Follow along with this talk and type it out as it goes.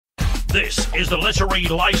This is the Literary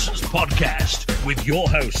License Podcast with your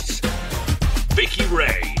hosts, Vickie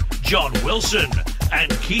Rae, John Wilson,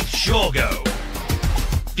 and Keith Chawgo.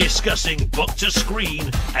 Discussing book to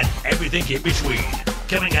screen and everything in between.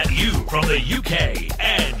 Coming at you from the UK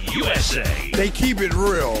and USA. They keep it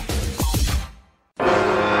real.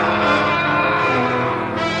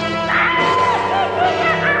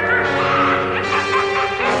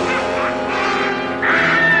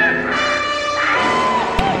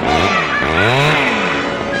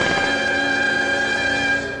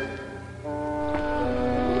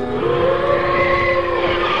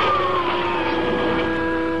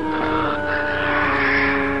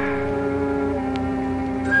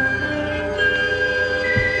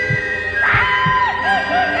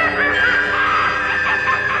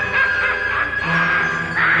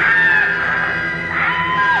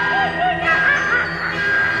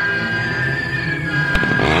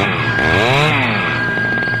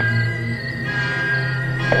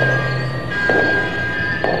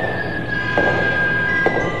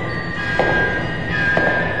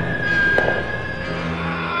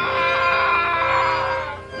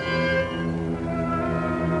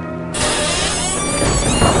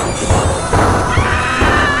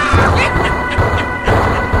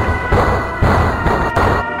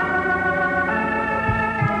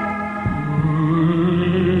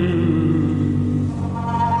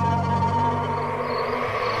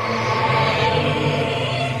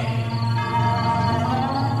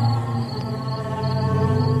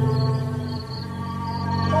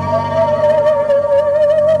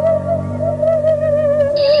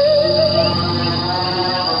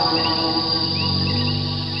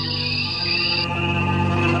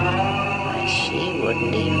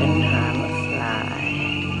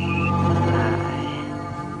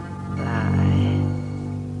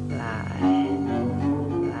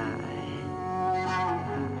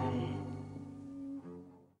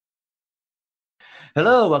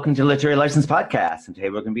 Hello, welcome to Literary License Podcast, and today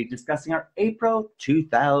we're going to be discussing our April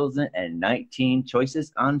 2019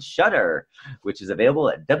 choices on Shudder, which is available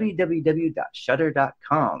at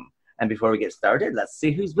www.shudder.com. And before we get started, let's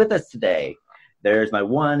see who's with us today. There's my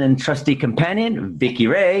one and trusty companion, Vickie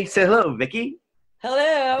Rae. Say hello, Vickie.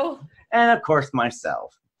 Hello. And of course,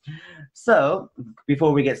 myself. So,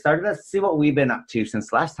 before we get started, let's see what we've been up to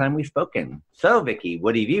since last time we've spoken. So, Vickie,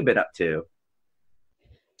 what have you been up to?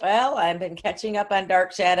 Well, I've been catching up on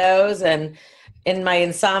Dark Shadows, and in my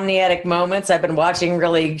insomniatic moments, I've been watching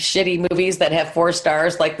really shitty movies that have 4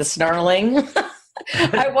 stars, like The Snarling.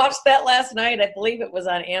 I watched that last night. I believe it was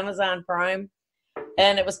on Amazon Prime,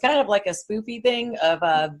 and it was kind of like a spoofy thing of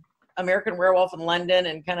American Werewolf in London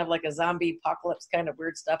and kind of like a zombie apocalypse kind of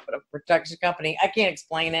weird stuff, but a production company. I can't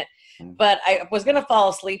explain it, but I was going to fall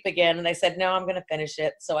asleep again, and I said, no, I'm going to finish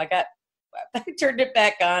it. So I turned it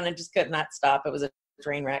back on and just could not stop. It was a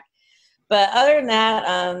train wreck. But other than that,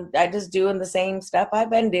 I'm just doing the same stuff I've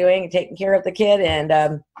been doing, taking care of the kid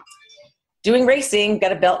and doing racing.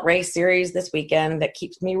 Got a belt race series this weekend that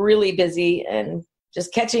keeps me really busy and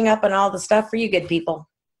just catching up on all the stuff for you good people.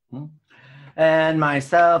 And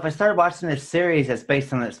myself, I started watching this series that's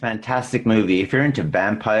based on this fantastic movie. If you're into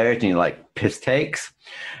vampires and you like piss takes,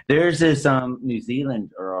 there's this New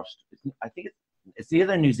Zealand, or I think it's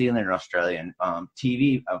either New Zealand or Australian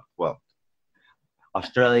TV,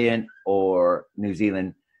 Australian or New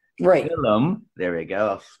Zealand film. There we go.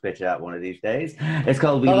 I'll spit it out one of these days. It's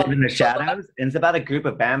called We Live in the Shadows, and it's about a group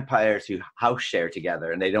of vampires who house share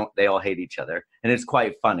together, and they all hate each other, and it's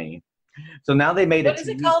quite funny. So now they made What is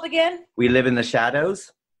it called again? We Live in the Shadows.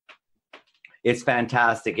 It's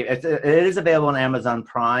fantastic. It is available on Amazon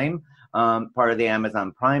Prime, part of the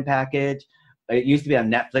Amazon Prime package. It used to be on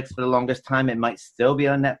Netflix for the longest time. It might still be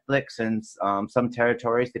on Netflix in some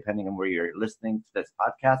territories, depending on where you're listening to this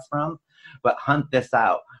podcast from. But hunt this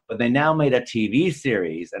out. But they now made a TV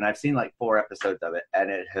series, and I've seen like 4 episodes of it, and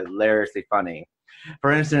it's hilariously funny.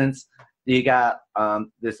 For instance, you got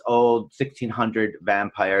this old 1600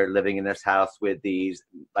 vampire living in this house with these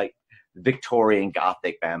like Victorian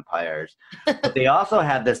Gothic vampires. But they also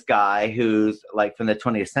have this guy who's like from the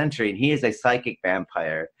 20th century, and he is a psychic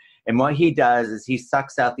vampire. And what he does is he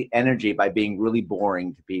sucks out the energy by being really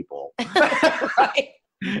boring to people. Right.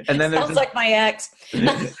 And then sounds like my ex.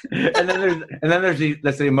 and then there's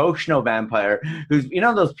this emotional vampire who's, you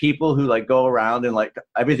know, those people who like go around and like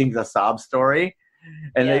everything's a sob story,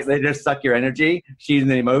 and yes. they just suck your energy. She's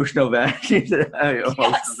an emotional vampire.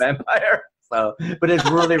 So, but it's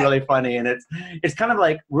really really funny, and it's kind of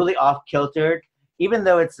like really off kiltered. even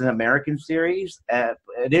though it's an American series,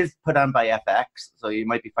 it is put on by FX, so you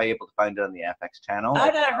might be able to find it on the FX channel.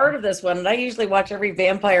 I've not heard of this one, and I usually watch every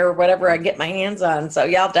vampire or whatever I get my hands on. So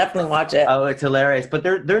yeah, I'll definitely watch it. Oh, it's hilarious! But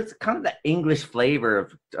there's kind of the English flavor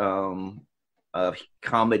of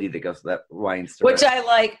comedy that goes to that wine story, which I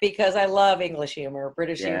like because I love English humor,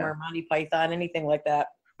 British humor, Monty Python, anything like that.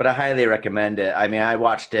 But I highly recommend it. I mean, I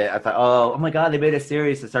watched it. I thought, oh my God, they made a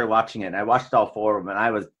series. I started watching it. And I watched all 4 of them, and I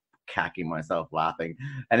was cacking myself laughing.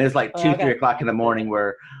 And it was like 3 o'clock in the morning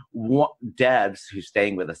where Debs, who's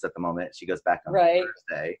staying with us at the moment, she goes back on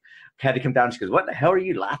Thursday, had to come down. She goes, "What the hell are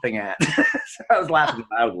you laughing at?" So I was laughing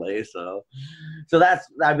loudly. So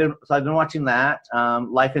I've been watching that.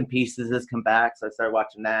 Life in Pieces has come back, so I started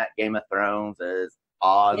watching that. Game of Thrones is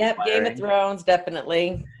awesome. Yep, Game of Thrones,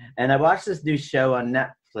 definitely. And I watched this new show on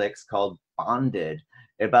Netflix called Bonded,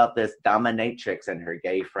 about this dominatrix and her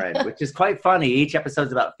gay friend, which is quite funny. Each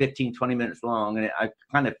episode's about 15, 20 minutes long, and I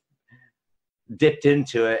kind of dipped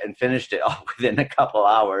into it and finished it all within a couple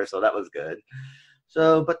hours, so that was good.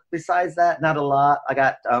 So, but besides that, not a lot. I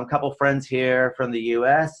got a couple friends here from the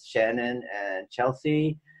U.S., Shannon and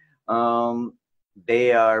Chelsea.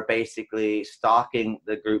 They are basically stalking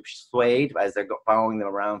the group Suede as they're following them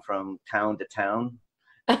around from town to town.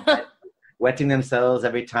 Wetting themselves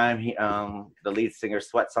every time the lead singer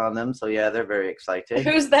sweats on them. So yeah, they're very excited.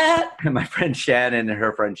 Who's that? My friend Shannon and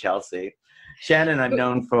her friend Chelsea. Shannon, I've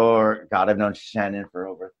known Shannon for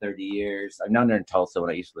over 30 years. I've known her in Tulsa when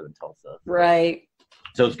I used to live in Tulsa. Right.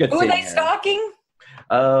 So it's good Who seeing are they her. stalking?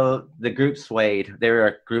 The group Suede. They were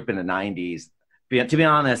a group in the 90s. To be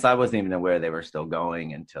honest, I wasn't even aware they were still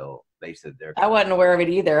going until they said they're. I wasn't aware of it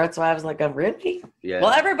either. That's why I was like, "Oh, really?" Yeah. Well,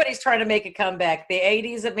 everybody's trying to make a comeback. The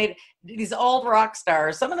 '80s have made these old rock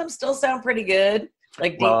stars. Some of them still sound pretty good,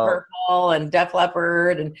 like Deep Purple and Def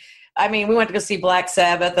Leppard. And I mean, we went to go see Black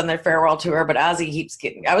Sabbath on their farewell tour, but Ozzy keeps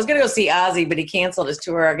getting. I was going to go see Ozzy, but he canceled his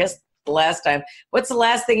tour. I guess the last time. What's the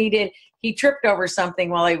last thing he did? He tripped over something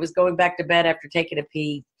while he was going back to bed after taking a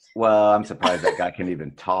pee. Well, I'm surprised that guy can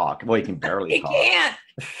even talk. Well, he can barely talk.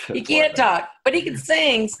 He can't talk, but he can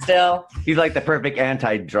sing still. He's like the perfect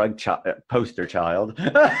anti-drug poster child.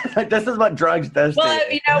 This is what drugs does Well, to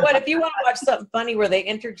you. you know what? If you want to watch something funny where they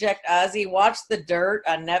interject Ozzy, watch The Dirt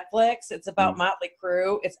on Netflix. It's about Motley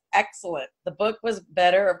Crue. It's excellent. The book was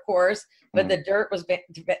better, of course, but The Dirt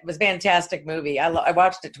was fantastic movie. I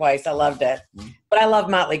watched it twice. I loved it. But I love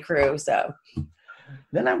Motley Crue, so.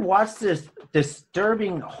 Then I watched this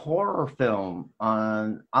disturbing horror film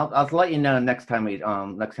on. I'll let you know next time we get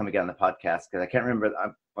on the podcast, because I can't remember.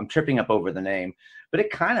 I'm tripping up over the name, but it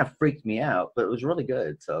kind of freaked me out. But it was really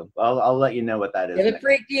good, so I'll let you know what that is. If it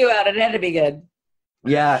freaked you out, it had to be good.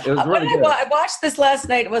 Yeah, it was really good. I watched this last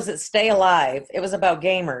night. Was it Stay Alive? It was about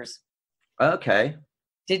gamers. Okay.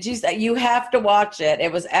 Did you say you have to watch it? It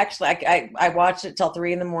was actually I watched it till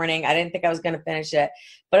 3 a.m. I didn't think I was going to finish it,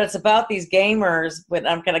 but it's about these gamers. But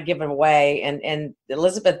I'm going to give it away, and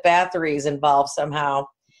Elizabeth Bathory's involved somehow,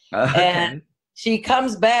 and she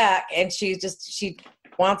comes back and she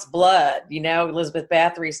wants blood. You know, Elizabeth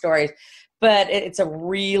Bathory stories, but it's a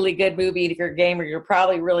really good movie. If you're a gamer, you're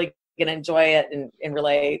probably really going to enjoy it and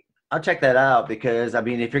relate. I'll check that out, because I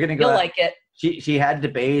mean, if you're going to go, you'll like it. She had to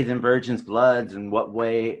bathe in virgins' bloods, and what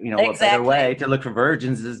way, what better way to look for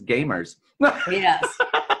virgins is gamers. Yes.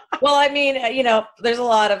 Well, I mean, there's a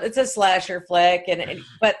lot of, it's a slasher flick,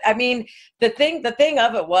 but I mean, the thing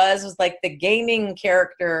of it was like the gaming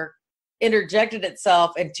character interjected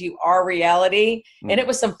itself into our reality, and it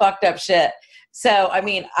was some fucked up shit. So, I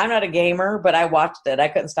mean, I'm not a gamer, but I watched it. I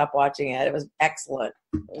couldn't stop watching it. It was excellent.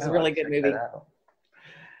 It was a really good movie.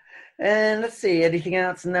 And let's see, anything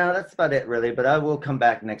else? No, that's about it, really. But I will come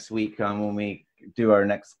back next week when we do our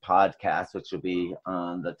next podcast, which will be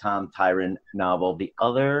on the Tom Tyron novel, The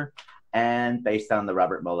Other, and based on the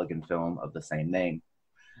Robert Mulligan film of the same name.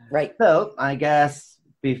 Right. So I guess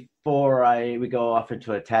before we go off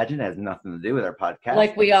into a tangent, it has nothing to do with our podcast.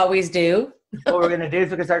 Like we always do. What we're going to do is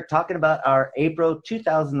we're going to start talking about our April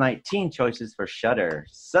 2019 choices for Shudder.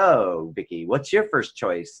 So, Vickie, what's your first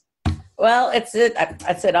choice? Well, it's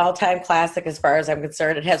an all-time classic as far as I'm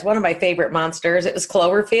concerned. It has one of my favorite monsters. It was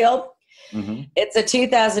Cloverfield. Mm-hmm. It's a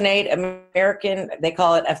 2008 American, they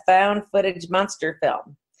call it a found footage monster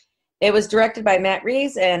film. It was directed by Matt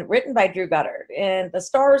Reeves and written by Drew Goddard. And the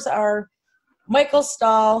stars are Michael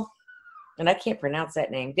Stahl, and I can't pronounce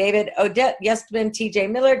that name, David Odette Yestman, T.J.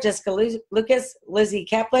 Miller, Jessica Lucas, Lizzie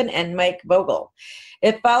Kaplan, and Mike Vogel.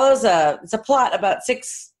 It follows it's a plot about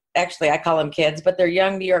 6, actually I call them kids, but they're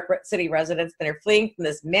young New York City residents that are fleeing from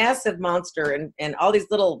this massive monster and all these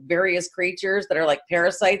little various creatures that are like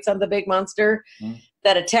parasites on the big monster.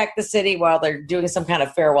 that attack the city while they're doing some kind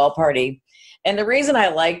of farewell party. And the reason I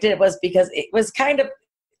liked it was because it was kind of,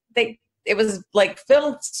 it was like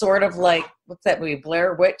filmed sort of like, what's that movie,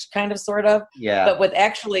 Blair Witch kind of sort of, Yeah. but with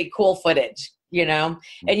actually cool footage, you know,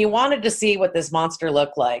 and you wanted to see what this monster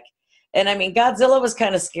looked like. And I mean, Godzilla was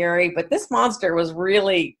kind of scary, but this monster was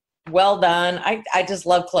really well done. I just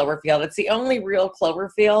love Cloverfield. It's the only real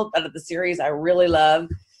Cloverfield out of the series I really love.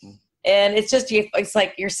 And it's just, it's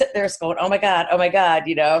like you're sitting there going, oh my God,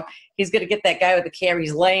 you know, he's going to get that guy with the camera.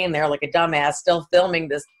 He's laying there like a dumbass, still filming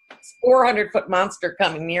this 400-foot monster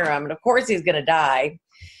coming near him. And of course he's going to die.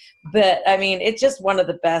 But I mean, it's just one of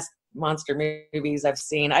the best monster movies I've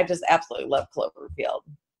seen. I just absolutely love Cloverfield.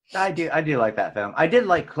 I do like that film. I did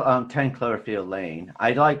like 10 Cloverfield Lane.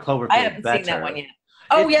 I like Cloverfield I haven't better. seen that one yet.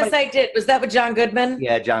 Oh, yes, I did. Was that with John Goodman?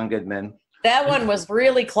 Yeah, John Goodman. That one was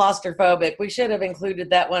really claustrophobic. We should have included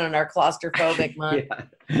that one in our claustrophobic month.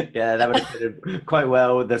 Yeah, that would have fitted quite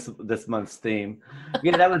well with this month's theme.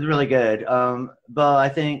 Yeah, that was really good. But I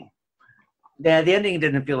think, yeah, the ending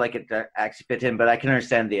didn't feel like it actually fit in, but I can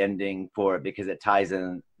understand the ending for it because it ties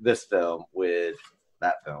in this film with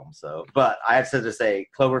that film. So, but I have to say,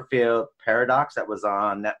 Cloverfield Paradox that was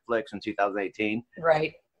on Netflix in 2018.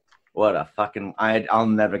 Right. What a fucking! I'll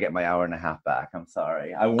never get my hour and a half back. I'm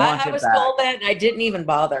sorry. I was told that, and I didn't even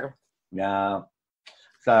bother. Yeah,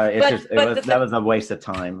 sorry. That was a waste of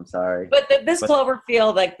time. I'm sorry. But this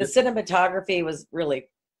Cloverfield, like the cinematography was really,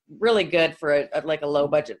 really good for a low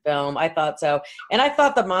budget film. I thought so, and I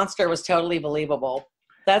thought the monster was totally believable.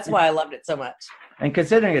 That's why I loved it so much. And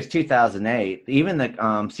considering it's 2008, even the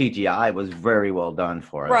CGI was very well done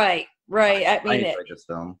for it. Right. I mean, enjoyed this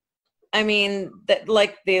film. I mean,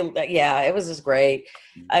 it was just great.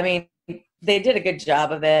 I mean, they did a good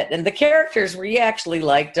job of it. And the characters, where you actually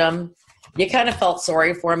liked them, you kind of felt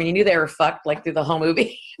sorry for them. And you knew they were fucked like through the whole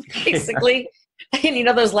movie, basically. And, you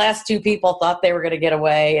know, those last two people thought they were going to get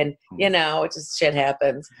away. And, you know, it just shit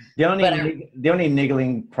happens. The only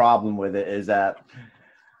niggling problem with it is that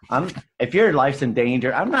if your life's in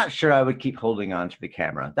danger, I'm not sure I would keep holding on to the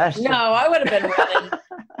camera. I would have been running.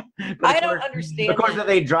 I don't understand. Of course, if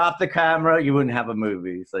they dropped the camera, you wouldn't have a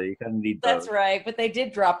movie, so you kind of need both. That's right, but they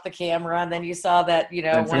did drop the camera, and then you saw that, you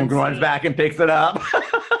know, and someone runs back and picks it up.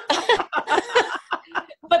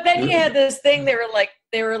 But then you had this thing. They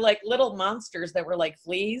were like little monsters that were like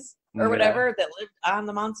fleas or whatever that lived on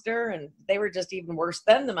the monster, and they were just even worse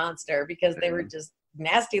than the monster because they were just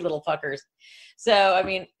nasty little fuckers. So I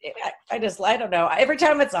mean, I don't know. Every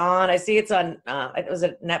time it's on, I see it's on. It was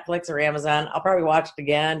at Netflix or Amazon. I'll probably watch it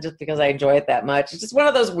again just because I enjoy it that much. It's just one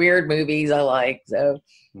of those weird movies I like. So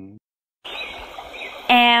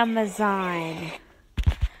Amazon.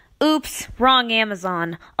 Oops, wrong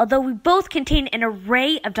Amazon. Although we both contain an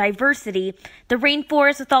array of diversity, the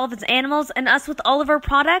rainforest with all of its animals and us with all of our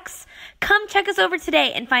products, come check us over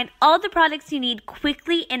today and find all the products you need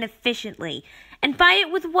quickly and efficiently. And buy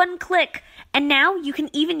it with one click. And now you can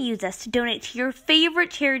even use us to donate to your favorite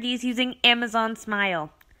charities using Amazon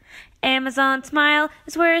Smile. Amazon Smile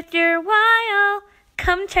is worth your while.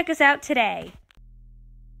 Come check us out today.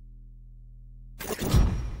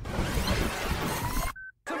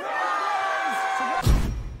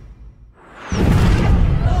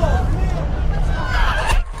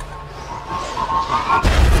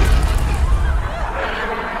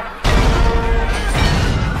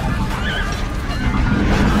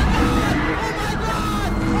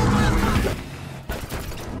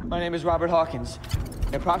 My name is Robert Hawkins.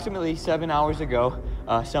 Approximately 7 hours ago,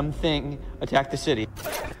 something attacked the city.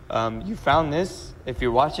 You found this. If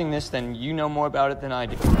you're watching this, then you know more about it than I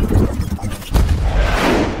do.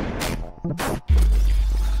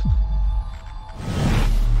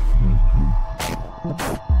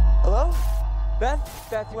 Hello? Beth,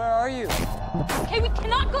 where are you? Okay, we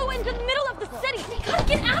cannot go into the middle of the city. We gotta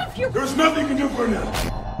get out of here. There's nothing you can do for now.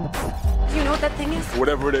 Do you know what that thing is?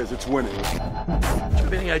 Whatever it is, it's winning. Do you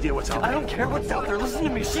have any idea what's out there? I don't care what's out there. Listen to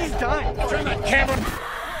me. She's dying. Turn that camera.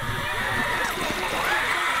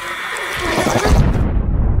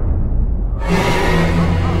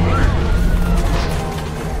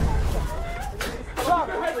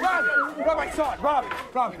 Robbie, I saw it.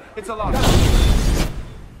 Robbie, it's a lot.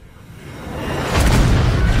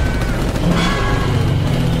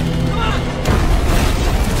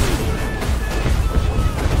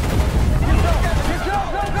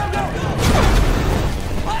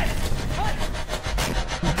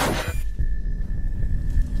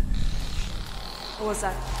 What was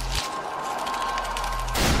that?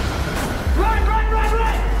 Run!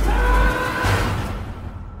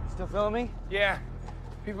 Still filming? Yeah.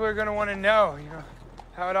 People are gonna want to know,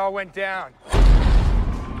 how it all went down.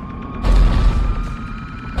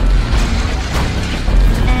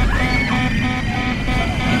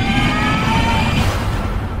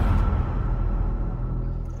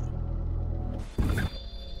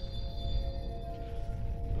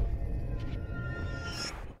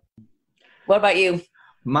 What about you?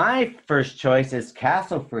 My first choice is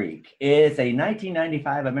Castle Freak. It's a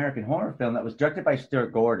 1995 American horror film that was directed by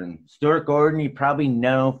Stuart Gordon. Stuart Gordon, you probably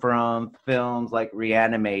know from films like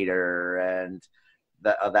Reanimator and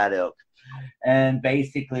that ilk. And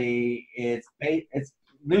basically, it's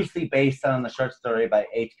loosely based on the short story by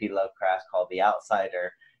H.P. Lovecraft called The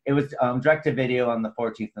Outsider. It was directed video on the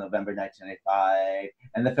 14th of November 1995,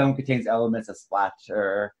 and the film contains elements of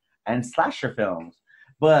slasher and slasher films.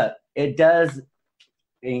 But it does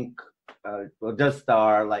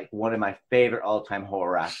star like one of my favorite all-time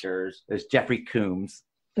horror actors. There's Jeffrey Combs.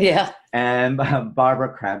 Yeah. And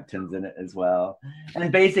Barbara Crampton's in it as well.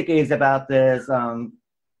 And basically it's about this John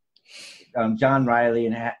Riley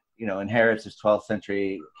inherits this 12th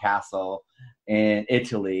century castle in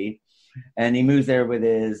Italy, and he moves there with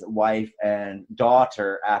his wife and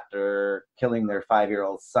daughter after killing their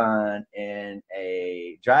 5-year-old son in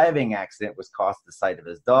a driving accident, which cost the sight of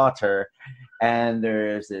his daughter. And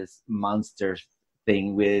there's this monster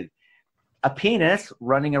thing with a penis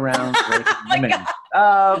running around raping women.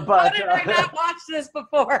 How did I not watch this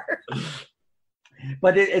before?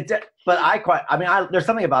 But there's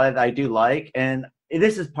something about it that I do like, and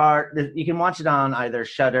this is you can watch it on either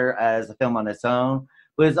Shudder as a film on its own,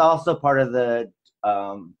 but it's also part of the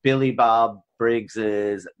Billy Bob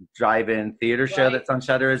Briggs's drive-in theater show that's on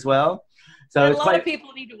Shudder as well. So a lot of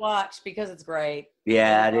people need to watch because it's great.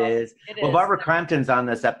 Yeah, it is. Well, Barbara Crampton's on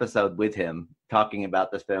this episode with him talking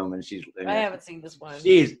about this film, and I haven't seen this one.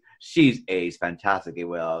 She's aged fantastically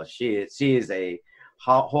well. She is a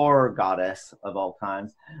horror goddess of all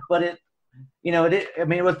times. But it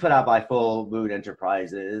was put out by Full Moon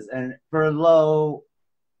Enterprises, and for the low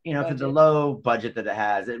budget that it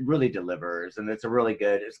has, it really delivers, and it's a really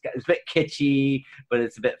good. It's a bit kitschy, but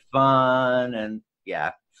it's a bit fun, and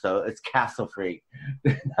yeah. So it's Castle Freak,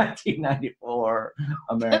 1994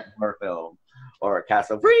 American horror film, or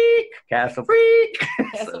Castle Freak. Castle Freak.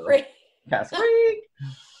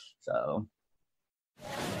 So.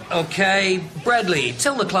 Okay, Bradley,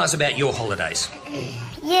 tell the class about your holidays.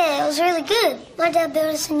 Yeah, it was really good. My dad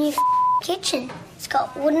built us a new kitchen. It's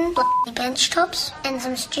got wooden bench tops and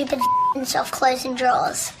some stupid self-closing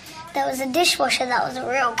drawers. There was a dishwasher that was a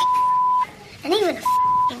real and even a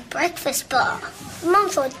breakfast bar. Mum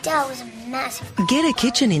thought Dad was a massive... Get a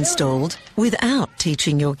kitchen installed without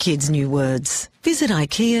teaching your kids new words. Visit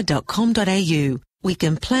ikea.com.au. We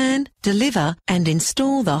can plan, deliver and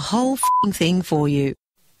install the whole thing for you.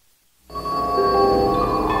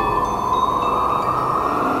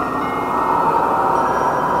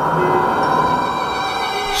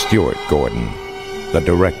 Stuart Gordon, the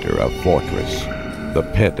director of Fortress, The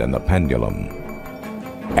Pit and the Pendulum,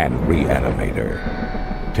 and Reanimator,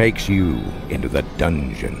 takes you into the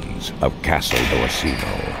dungeons of Castle d'Orsino.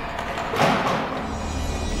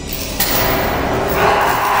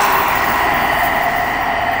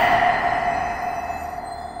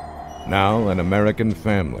 Now an American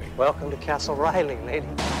family. Welcome to Castle Riley, lady.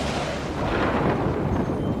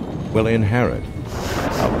 Will inherit a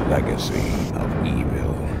legacy of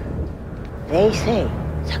evil. They say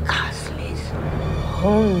the castle is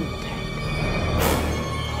haunted.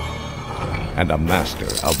 And a master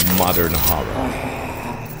of modern horror.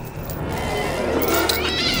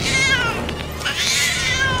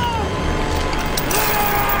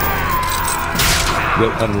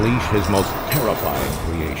 Will unleash his most terrifying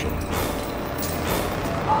creation.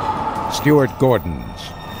 Stuart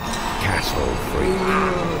Gordon's Castle Freak.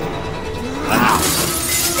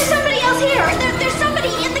 There's somebody else here! There's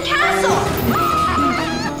somebody in the castle!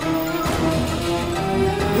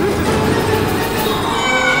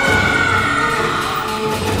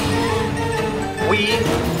 We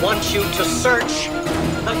want you to search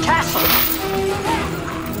the castle.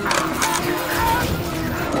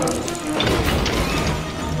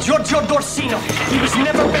 Giorgio d'Orsino. He was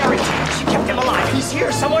never buried. She kept him alive. He's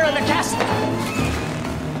here, somewhere in the castle.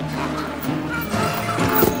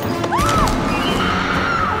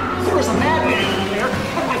 There was a madman in there,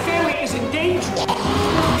 but my family is in danger.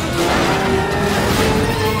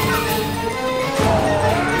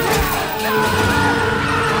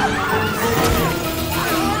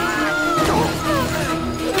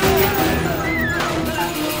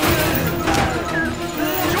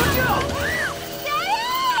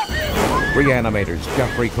 Reanimators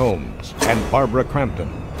Jeffrey Combs and Barbara Crampton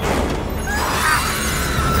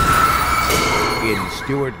in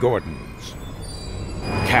Stuart Gordon's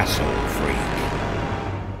Castle Freak.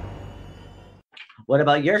 What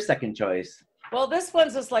about your second choice? Well, this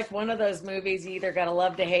one's just like one of those movies you either gotta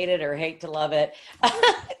love to hate it or hate to love it.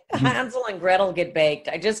 Hansel and Gretel get baked.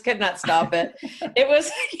 I just could not stop it. It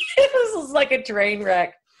was like a train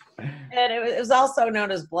wreck. And it was also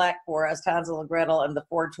known as Black Forest, Hansel and Gretel and the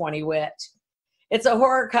 420 Witch. It's a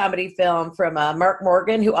horror comedy film from Mark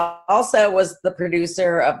Morgan, who also was the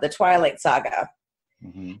producer of the Twilight Saga.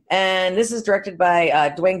 Mm-hmm. And this is directed by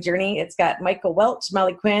Dwayne Journey. It's got Michael Welch,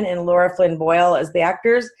 Molly Quinn, and Laura Flynn Boyle as the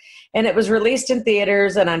actors. And it was released in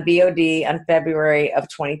theaters and on VOD on February of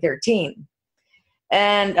 2013.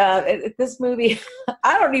 And this movie,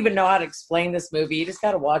 I don't even know how to explain this movie. You just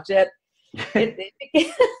got to watch it.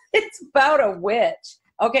 It's about a witch.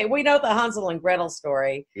 Okay, we know the Hansel and Gretel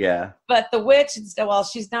story. Yeah. But the witch, well,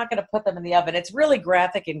 she's not going to put them in the oven. It's really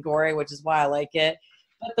graphic and gory, which is why I like it.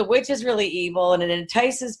 But the witch is really evil, and it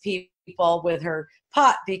entices people with her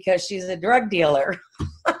pot because she's a drug dealer.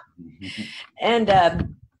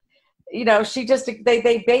 And, you know, she just, they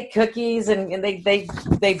bake cookies and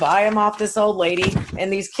they buy them off this old lady.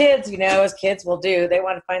 And these kids, you know, as kids will do, they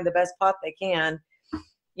want to find the best pot they can.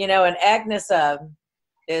 You know, and Agnes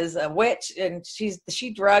is a witch, and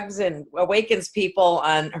she drugs and awakens people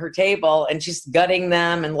on her table, and she's gutting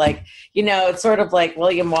them, and like, you know, it's sort of like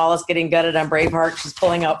William Wallace getting gutted on Braveheart. She's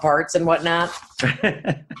pulling out parts and whatnot.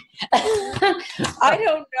 I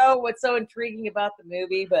don't know what's so intriguing about the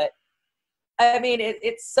movie, but I mean,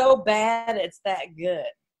 it's so bad it's that good.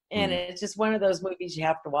 And it's just one of those movies you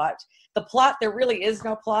have to watch. The plot, there really is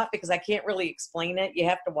no plot because I can't really explain it. You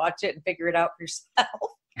have to watch it and figure it out for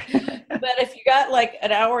yourself. But if you got like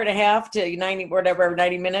an hour and a half to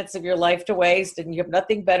 90 minutes of your life to waste, and you have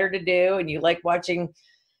nothing better to do, and you like watching,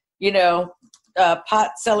 you know,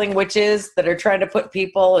 pot selling witches that are trying to put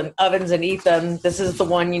people in ovens and eat them, this is the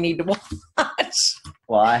one you need to watch.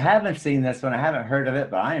 Well, I haven't seen this one. I haven't heard of it,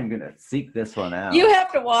 but I am going to seek this one out. You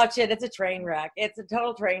have to watch it. It's a train wreck. It's a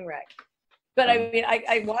total train wreck. But I mean,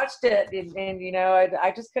 I watched it, and you know,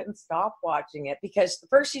 I just couldn't stop watching it because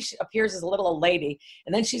first she appears as a little old lady,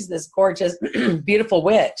 and then she's this gorgeous, beautiful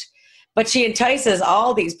witch. But she entices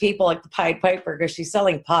all these people like the Pied Piper because she's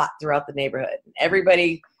selling pot throughout the neighborhood.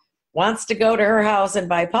 Everybody wants to go to her house and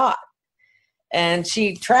buy pot. And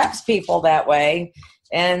she traps people that way,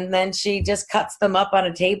 and then she just cuts them up on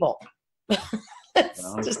a table. It's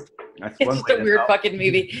just a weird fucking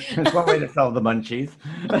movie. It's one way to sell the munchies.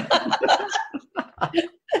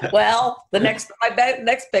 Well, my next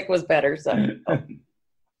pick was better. So,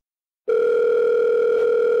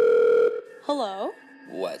 hello.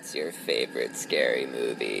 What's your favorite scary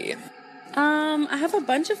movie? I have a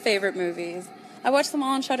bunch of favorite movies. I watch them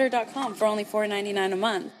all on Shudder.com for only $4.99 a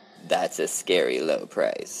month. That's a scary low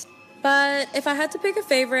price. But if I had to pick a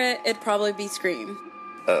favorite, it'd probably be Scream.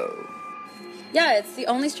 Oh. Yeah, it's the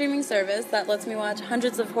only streaming service that lets me watch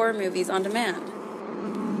hundreds of horror movies on demand.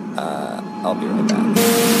 I'll be right back.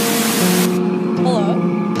 Hello?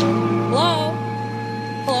 Hello?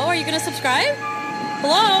 Hello, are you gonna subscribe?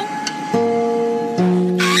 Hello?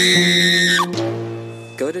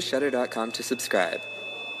 Go to Shudder.com to subscribe,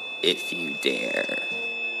 if you dare.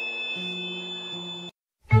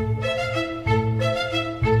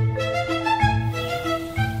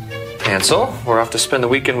 Hansel, we're off to spend the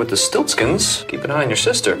weekend with the Stiltskins. Keep an eye on your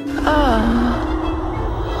sister. Oh.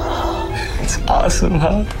 It's awesome,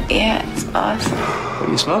 huh? Yeah, it's awesome. What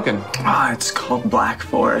are you smoking? Ah, it's called Black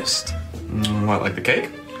Forest. What, like the cake?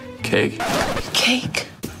 Cake. Cake?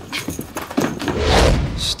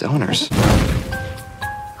 Stoners.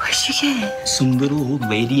 Where'd you get it? Some little old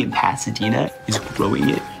lady in Pasadena is growing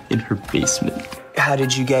it in her basement. How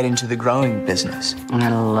did you get into the growing business? I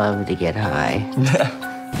love to get high.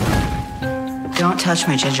 Don't touch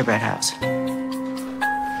my gingerbread house.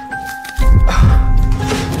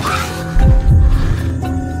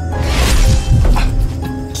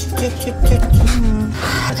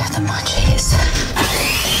 I got the munchies.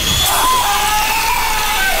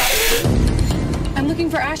 I'm looking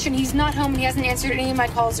for Ashton. He's not home and he hasn't answered any of my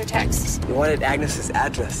calls or texts. You wanted Agnes's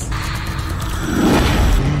address.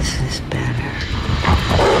 This is better.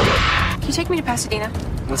 Can you take me to Pasadena?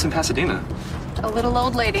 What's in Pasadena? A little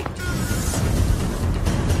old lady.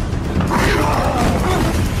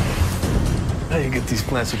 How do you get these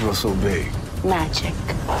plants to grow so big? Magic.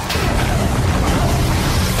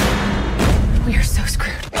 We are so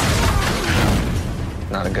screwed.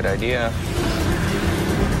 Not a good idea.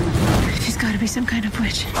 She's got to be some kind of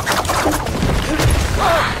witch.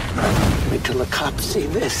 Wait till the cops see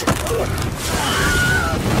this.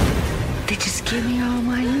 They just give me all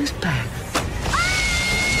my use back.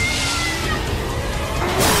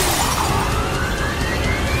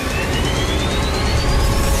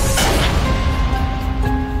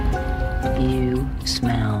 You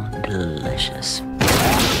smell delicious.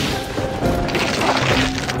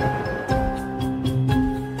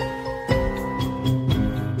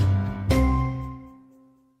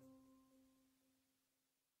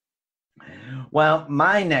 Well,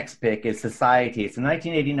 my next pick is Society. It's a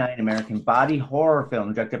 1989 American body horror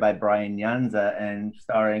film directed by Brian Yanza and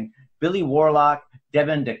starring Billy Warlock,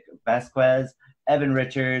 Devin De Vasquez, Evan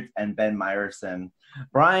Richards, and Ben Meyerson.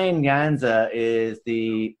 Brian Yanza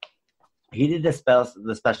he did the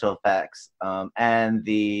special effects and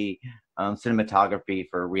the cinematography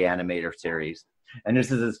for Reanimator series. And this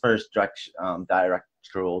is his first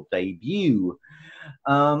directorial debut.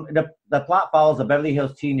 The plot follows a Beverly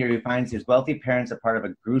Hills teenager who finds his wealthy parents are part of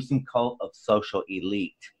a gruesome cult of social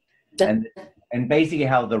elite. And basically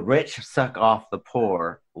how the rich suck off the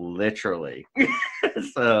poor, literally.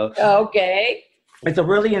 So okay. It's a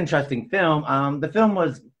really interesting film. The film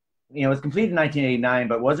was, it was completed in 1989,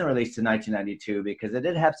 but wasn't released in 1992 because it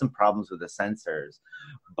did have some problems with the censors.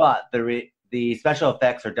 But the special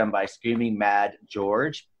effects are done by Screaming Mad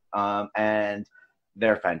George, and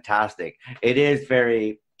they're fantastic. It is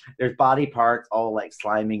there's body parts all like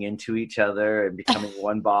sliming into each other and becoming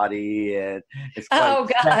one body, and it's God,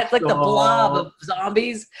 it's like the blob of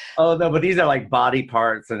zombies. Oh no, but these are like body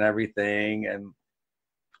parts and everything, and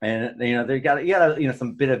they got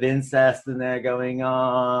some bit of incest in there going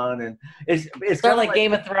on, and it's kind of like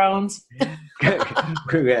Game of Thrones.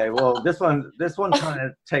 Okay, well this one kind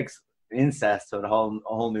of takes incest to a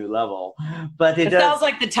whole new level, but it sounds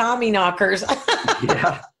like the Tommy Knockers.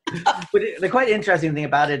 Yeah. But the quite interesting thing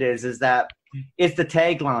about it is that it's the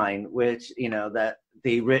tagline, which that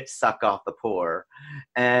the rich suck off the poor,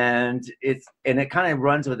 and it kind of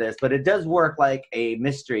runs with this, but it does work like a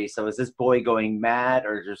mystery. So is this boy going mad,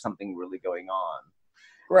 or is there something really going on?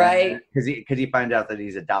 Right. Because he finds out that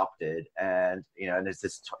he's adopted, and and it's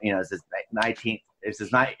his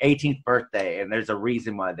 18th birthday, and there's a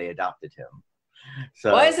reason why they adopted him.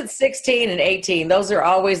 So why is it 16 and 18? Those are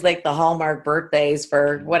always like the Hallmark birthdays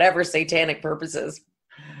for whatever satanic purposes.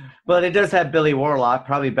 But it does have Billy Warlock,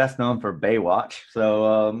 probably best known for Baywatch.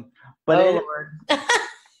 So, Lord.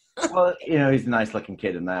 Well, he's a nice looking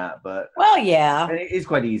kid in that, but yeah, he's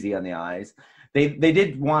quite easy on the eyes. They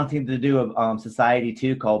did want him to do a Society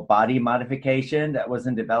 2 called Body Modification that was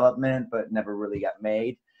in development, but never really got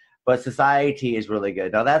made. But Society is really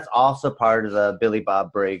good. Now, that's also part of the Billy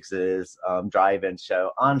Bob Briggs's drive-in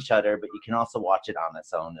show on Shudder, but you can also watch it on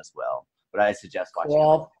its own as well. But I suggest watching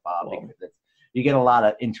it Bob because you get a lot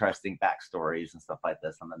of interesting backstories and stuff like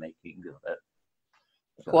this on the making of it.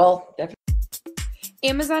 So. Definitely.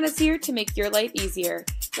 Amazon is here to make your life easier.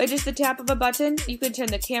 By just the tap of a button, you can turn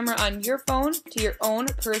the camera on your phone to your own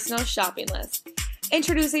personal shopping list.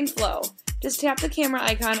 Introducing Flow. Just tap the camera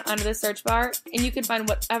icon onto the search bar, and you can find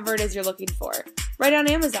whatever it is you're looking for, right on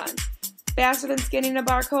Amazon. Faster than scanning a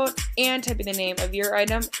barcode and typing the name of your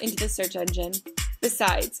item into the search engine.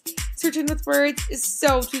 Besides, searching with words is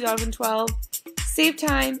so 2012. Save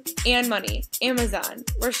time and money. Amazon,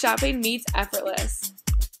 where shopping meets effortless.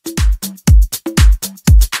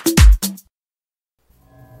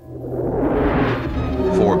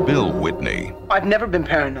 For Bill Whitney, I've never been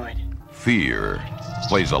paranoid. fear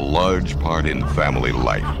plays a large part in family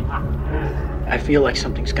life. I feel like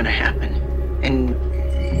something's gonna happen. And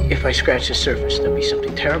if I scratch the surface, there'll be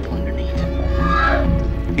something terrible underneath.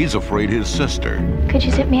 He's afraid his sister Could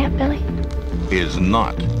you zip me up, Billy? is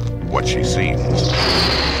not what she seems.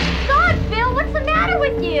 God, Bill, what's the matter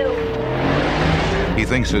with you? He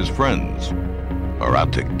thinks his friends are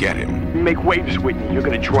out to get him. Make waves, Whitney. You're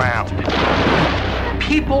gonna drown.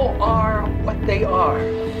 People are what they are.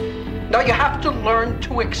 Now you have to learn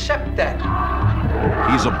to accept that.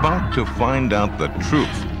 He's about to find out the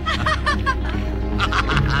truth.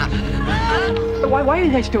 Why are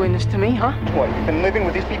you guys doing this to me, huh? What, you've been living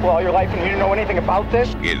with these people all your life and you didn't know anything about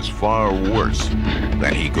this? Is far worse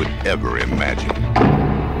than he could ever imagine.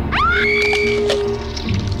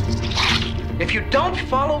 If you don't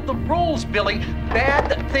follow the rules, Billy,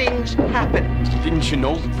 bad things happen. Didn't you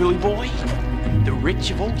know, Billy boy? The rich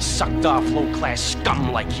have always sucked off low-class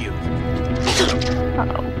scum like you.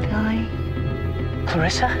 Uh-oh, Billy.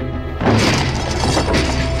 Clarissa?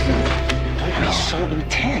 Don't be so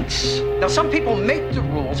intense. Now, some people make the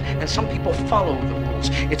rules and some people follow the rules.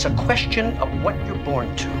 It's a question of what you're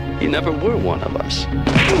born to. You never were one of us.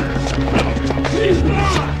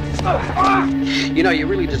 You know, you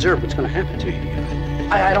really deserve what's going to happen to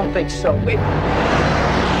you. I don't think so. Wait.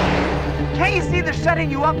 Can't you see they're setting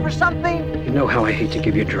you up for something? You know how I hate to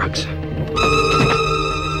give you drugs.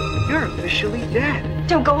 You're officially dead.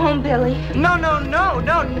 Don't go home, Billy. No.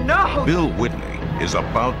 Bill Whitney is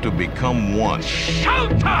about to become one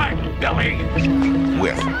Showtime, Billy!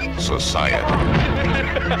 with society.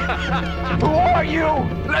 Who are you?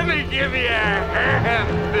 Let me give you a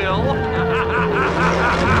hand, Bill.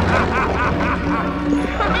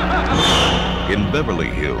 In Beverly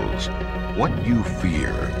Hills, what you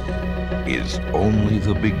fear is only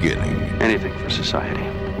the beginning. Anything for society.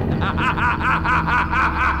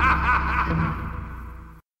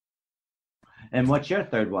 And what's your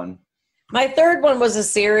third one? My third one was a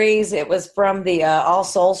series. It was from the All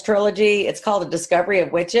Souls trilogy. It's called The Discovery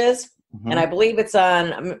of Witches, and I believe it's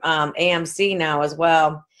on AMC now as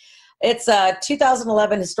well. It's a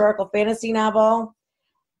 2011 historical fantasy novel,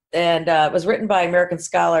 and it was written by American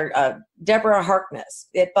scholar Deborah Harkness.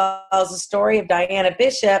 It follows the story of Diana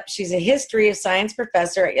Bishop. She's a history of science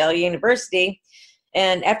professor at Yale University,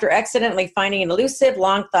 and after accidentally finding an elusive,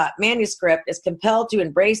 long-thought manuscript, is compelled to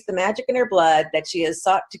embrace the magic in her blood that she has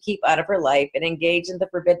sought to keep out of her life and engage in the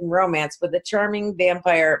forbidden romance with the charming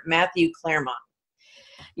vampire Matthew Claremont.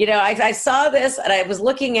 You know, I saw this and I was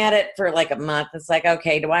looking at it for like a month. It's like,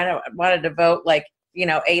 okay, do I want to devote 8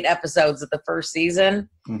 episodes of the first season?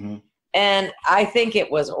 Mm-hmm. And I think it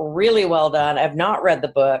was really well done. I've not read the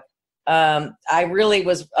book. I really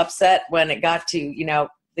was upset when it got to,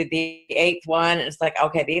 the 8th one. It's like,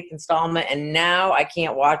 okay, the 8th installment, and now I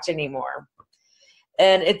can't watch anymore.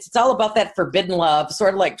 And it's all about that forbidden love,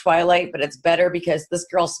 sort of like Twilight, but it's better because this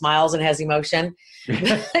girl smiles and has emotion.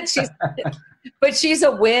 But she's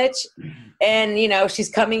a witch, and, she's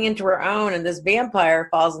coming into her own, and this vampire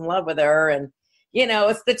falls in love with her. And,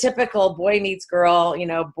 it's the typical boy meets girl,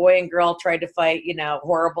 boy and girl tried to fight,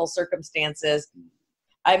 horrible circumstances.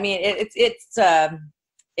 I mean,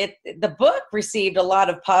 the book received a lot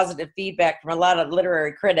of positive feedback from a lot of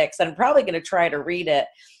literary critics. I'm probably going to try to read it.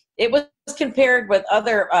 It was compared with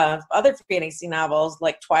other fantasy novels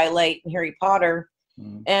like Twilight and Harry Potter.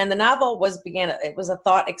 And the novel was a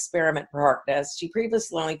thought experiment for Harkness. She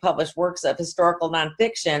previously only published works of historical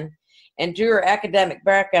nonfiction, and drew her academic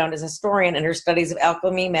background as a historian in her studies of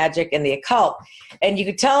alchemy, magic, and the occult. And you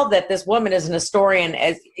could tell that this woman is an historian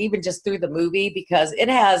even just through the movie, because it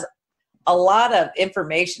has a lot of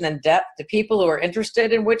information and depth to people who are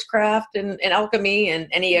interested in witchcraft and alchemy and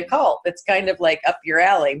any occult. It's kind of like up your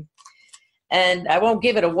alley. And I won't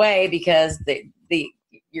give it away because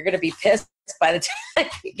you're going to be pissed by the time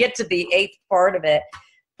you get to the 8th part of it.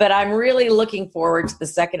 But I'm really looking forward to the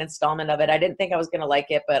second installment of it. I didn't think I was going to like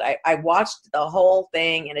it, but I watched the whole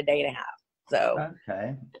thing in a day and a half. So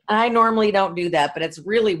okay. I normally don't do that, but it's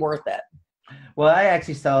really worth it. Well, I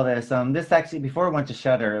actually saw this. This actually, before it went to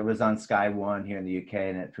Shudder, it was on Sky One here in the UK,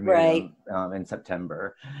 and it premiered in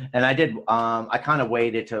September. And I did. I kind of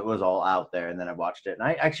waited till it was all out there, and then I watched it. And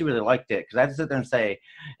I actually really liked it because I had to sit there and say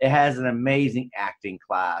it has an amazing acting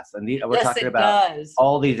class. And we're talking about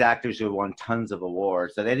all these actors who won tons of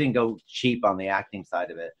awards, so they didn't go cheap on the acting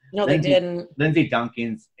side of it. No, they didn't. Lindsay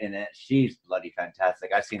Duncan's in it. She's bloody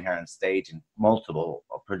fantastic. I've seen her on stage in multiple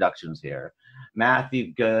productions here.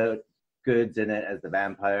 Matthew Good's in it as the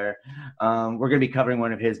vampire. We're going to be covering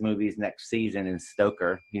one of his movies next season in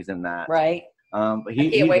Stoker. He's in that. Right. But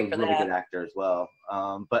he's a really good actor as well.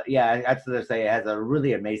 But yeah, I have to say it has a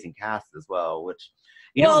really amazing cast as well, which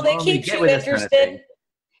they keep you interested.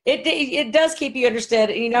 It does keep you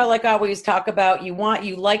interested. Like I always talk about, you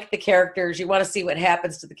like the characters. You want to see what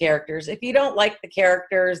happens to the characters. If you don't like the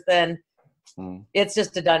characters, then it's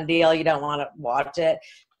just a done deal. You don't want to watch it.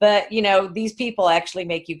 But, these people actually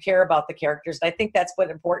make you care about the characters. And I think that's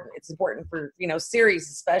it's important for, series,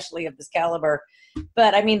 especially of this caliber.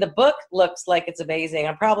 But I mean, the book looks like it's amazing.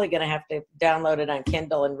 I'm probably going to have to download it on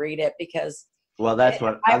Kindle and read it because. Well, that's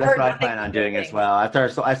what I plan on doing as well. I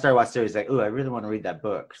started watching series like, I really want to read that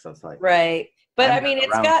book. So it's like. Right. But I mean, it's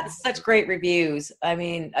got such great reviews. I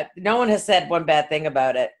mean, no one has said one bad thing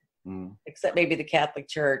about it, except maybe the Catholic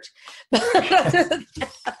Church.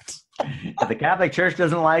 If the Catholic Church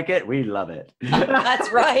doesn't like it, we love it. That's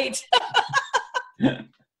right.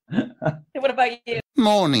 What about you?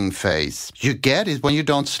 Morning face. You get it when you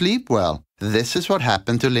don't sleep well. This is what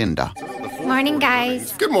happened to Linda. Morning,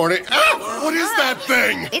 guys. Good morning. Ah, what is that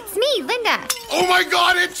thing? It's me, Linda. Oh my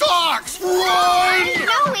God, it talks! Run!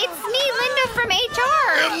 No, it's me, Linda from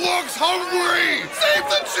HR. It looks hungry! Save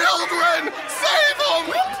the children! Save them!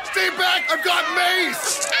 What? Stay back, I've got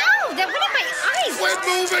mace! Ow, that went in my eyes. Quit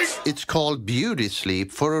moving! It's called beauty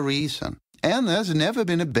sleep for a reason. And there's never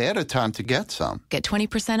been a better time to get some. Get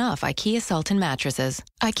 20% off IKEA Sultan mattresses.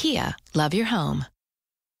 IKEA, love your home.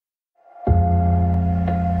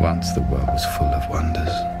 Once the world was full of wonders.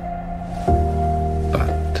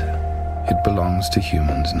 But it belongs to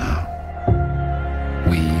humans now.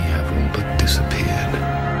 We have all but disappeared.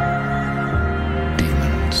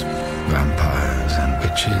 Demons, vampires, and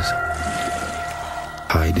witches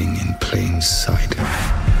hiding in plain sight.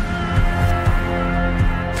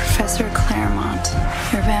 Professor Claremont,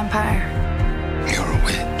 you're a vampire. You're a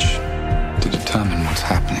witch. The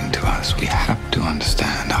to us, we have to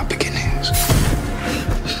understand our beginnings.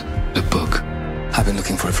 The book. I've been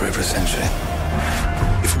looking for it for over a century.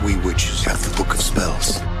 If we witches have the book of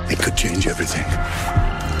spells, it could change everything.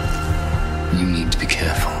 You need to be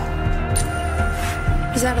careful.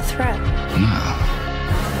 Is that a threat? No.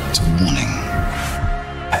 It's a warning.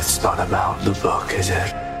 It's not about the book, is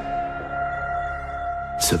it?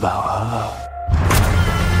 It's about her.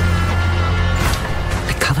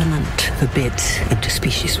 The Covenant forbids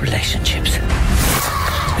interspecies relationships.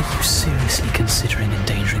 Are you seriously considering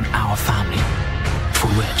endangering our family? For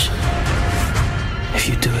which, if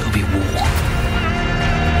you do, it'll be war.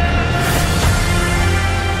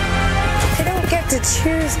 I don't get to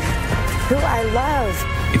choose who I love.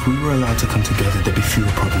 If we were allowed to come together, there'd be fewer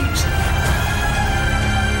problems.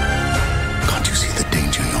 Can't you see the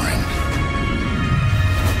danger you're in?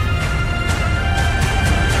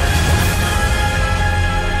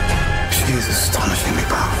 She is astonishingly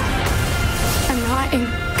powerful. I'm not in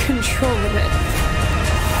control of it.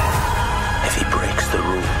 If he breaks the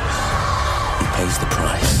rules, he pays the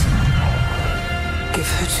price. Give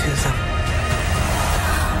her to them.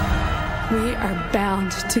 We are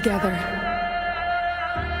bound together.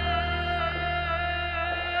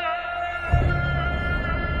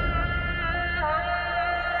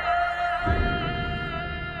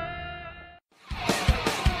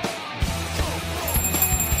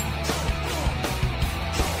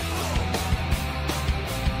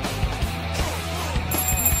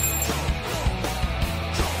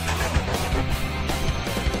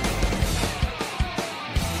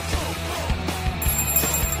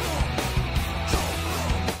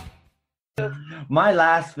 My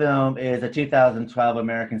last film is a 2012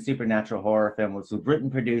 American supernatural horror film, which was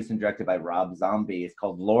written, produced, and directed by Rob Zombie. It's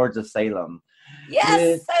called Lords of Salem.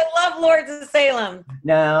 Yes, I love Lords of Salem.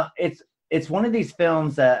 Now, it's one of these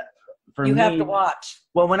films that, for me, you have to watch.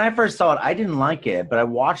 Well, when I first saw it, I didn't like it, but I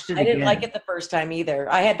watched it again. I didn't like it the first time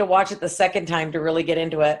either. I had to watch it the second time to really get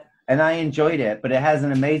into it. And I enjoyed it, but it has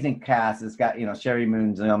an amazing cast. It's got, Sherry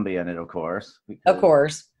Moon Zombie in it, of course. Of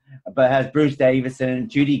course. But it has Bruce Davison,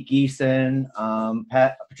 Judy Geeson,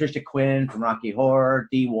 Patricia Quinn from Rocky Horror,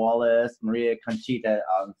 Dee Wallace, Maria Conchita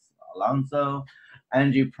Alonso,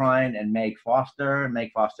 Andrew Prine, and Meg Foster.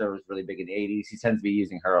 Meg Foster was really big in the 80s. He tends to be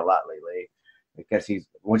using her a lot lately.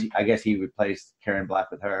 I guess he replaced Karen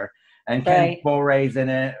Black with her. And Ken Forey's in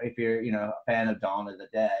it, if you're a fan of Dawn of the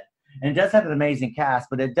Dead. And it does have an amazing cast,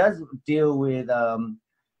 but it does deal with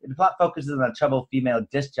the plot focuses on a troubled female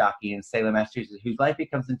disc jockey in Salem, Massachusetts, whose life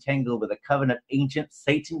becomes entangled with a coven of ancient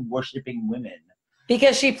Satan-worshipping women.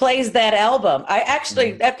 Because she plays that album. I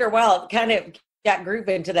actually, after a while, kind of got grooved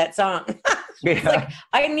into that song. Like,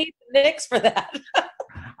 I need the Knicks for that.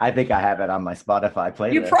 I think I have it on my Spotify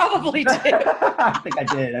playlist. You probably do. I think I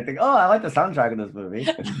did. I think, I like the soundtrack of this movie.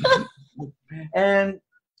 And,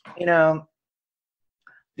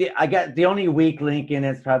 I got the only weak link in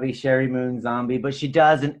it's probably Sherry Moon Zombie, but she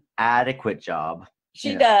does an adequate job.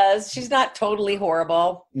 She does. She's not totally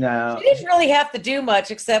horrible. No. She didn't really have to do much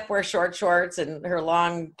except wear short shorts and her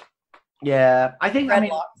long. Yeah, I think.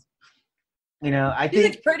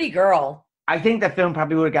 She's a pretty girl. I think the film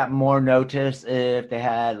probably would have got more notice if they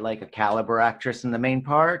had like a caliber actress in the main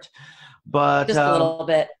part, but just a little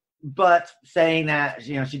bit. But saying that,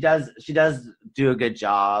 she does do a good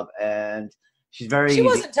job, and she's very. She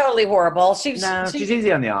wasn't totally horrible. She's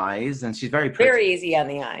easy on the eyes, and she's very pretty. Very easy on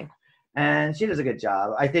the eye. And she does a good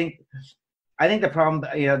job. I think the problem,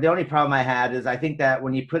 the only problem I had is I think that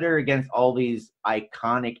when you put her against all these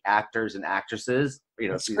iconic actors and actresses,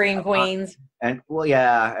 screen queens, and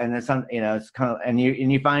and it's it's kind of, and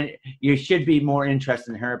you find you should be more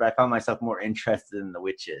interested in her, but I found myself more interested in the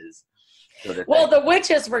witches. Well, the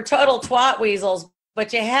witches were total twat weasels,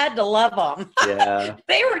 but you had to love them. Yeah.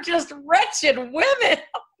 They were just wretched women.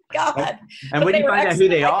 Oh, God. And when you find out who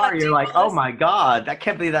they are, you're like, oh, my God, I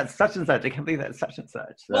can't believe that's such and such. I can't believe that's such and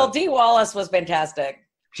such. So, well, Dee Wallace was fantastic.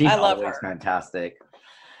 I love her. Fantastic.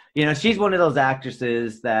 She's one of those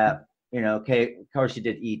actresses that, of course, she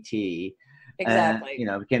did E.T., exactly.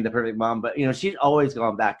 And, became the perfect mom. But, she's always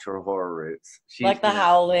gone back to her horror roots. She's, like The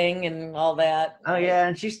Howling and all that. Oh, yeah.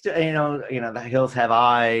 And she's, The Hills Have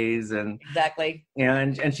Eyes. And exactly.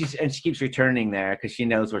 And she keeps returning there because she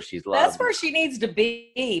knows where she's loved. That's where she needs to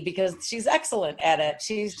be because she's excellent at it.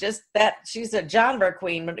 She's just she's a genre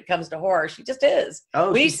queen when it comes to horror. She just is.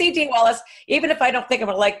 Oh, when you see Dee Wallace, even if I don't think I'm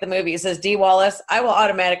going to like the movie, it says Dee Wallace, I will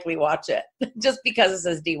automatically watch it just because it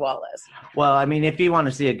says Dee Wallace. Well, I mean, if you want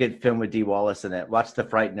to see a good film with Dee Wallace, Wallace in it. Watch The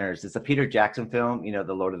Frighteners. It's a Peter Jackson film, you know,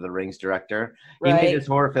 the Lord of the Rings director. He Right. made this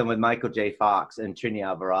horror film with Michael J. Fox and Trini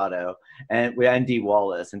Alvarado and Dee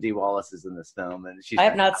Wallace. And Dee Wallace is in this film. And she's I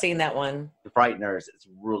have not seen that one. The Frighteners. It's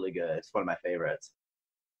really good. It's one of my favorites.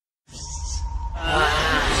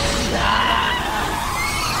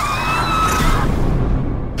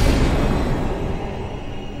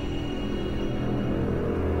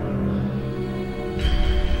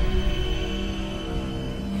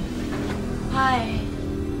 Hi.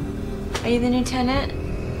 Are you the new tenant?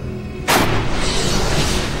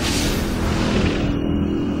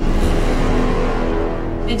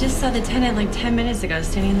 I just saw the tenant like 10 minutes ago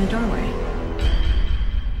standing in the doorway.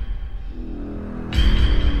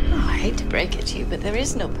 Oh, I hate to break it to you, but there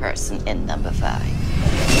is no person in number 5.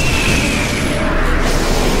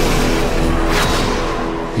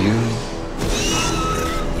 You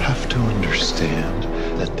have to understand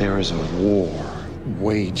that there is a war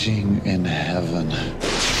waging in heaven.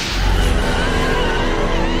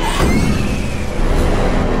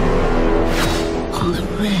 On the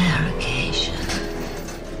rare occasion,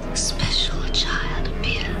 a special child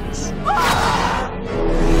appears.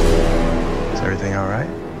 Is everything all right?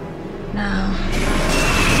 No.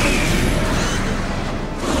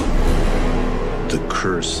 The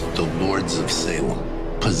curse, the lords of Salem,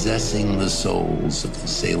 possessing the souls of the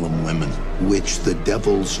Salem women, which the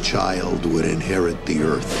devil's child would inherit the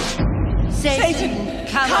earth. Satan,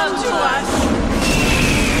 come to us!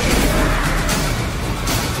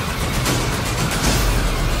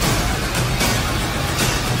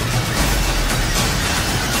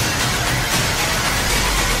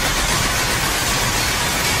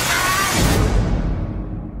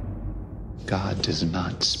 God does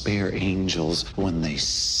not spare angels when they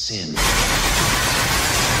sin.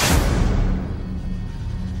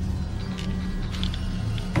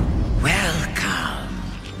 Welcome.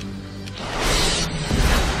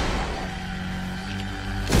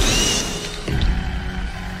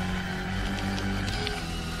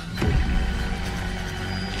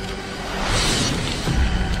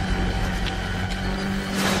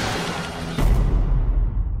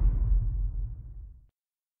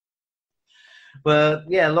 Well,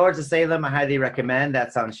 yeah, Lords of Salem, I highly recommend.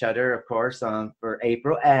 That's on Shudder, of course, for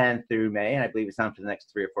April and through May, and I believe it's on for the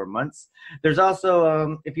next 3 or 4 months. There's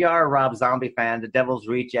also, if you are a Rob Zombie fan, The Devil's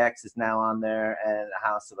Rejects is now on there, and The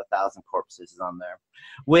House of a Thousand Corpses is on there.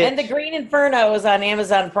 And The Green Inferno is on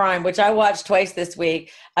Amazon Prime, which I watched twice this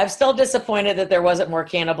week. I'm still disappointed that there wasn't more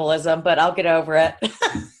cannibalism, but I'll get over it.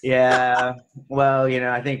 Yeah, well, you know,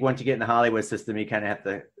 I think once you get in the Hollywood system, you kind of have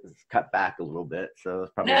to cut back a little bit. So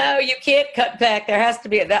it's probably No, you can't cut back. There has to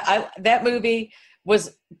be that movie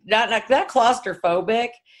was not claustrophobic,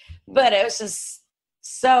 but it was just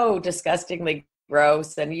so disgustingly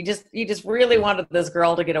gross, and you just really wanted this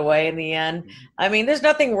girl to get away in the end. I mean, there's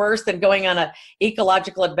nothing worse than going on an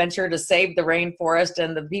ecological adventure to save the rainforest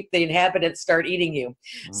and the inhabitants start eating you.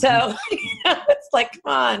 So it's like,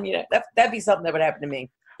 come on, you know, that'd be something that would happen to me.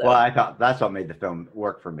 So. Well, I thought that's what made the film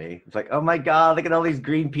work for me. It's like, oh my God, look at all these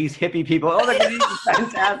Greenpeace hippie people. Oh, they're gonna be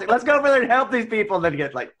fantastic. Let's go over there and help these people. And then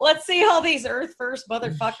get like, let's see how these Earth First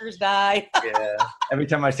motherfuckers die. Yeah. Every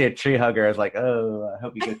time I see a tree hugger, I was like, oh, I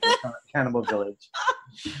hope you get to the Cannibal Village.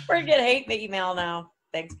 We're gonna get hate email now.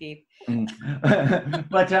 Thanks, Keith.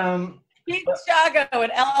 But Keith Chawgo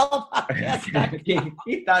at LLpodcast.com.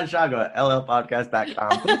 Keith.Chawgo at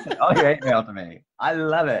LLpodcast.com. Please send all your hate mail to me. I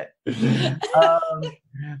love it.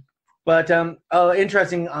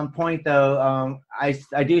 Interesting point though.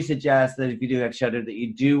 I do suggest that if you do have Shudder, that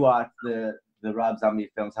you do watch the Rob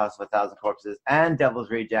Zombie films, House of a Thousand Corpses and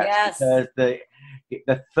Devil's Rejects, yes, because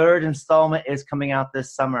the third installment is coming out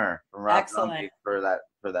this summer from Rob Zombie for that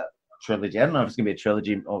trilogy. I don't know if it's gonna be a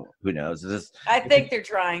trilogy. Oh, who knows? I think they're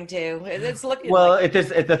trying to. It's looking well. Like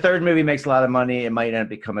if the third movie makes a lot of money, it might end up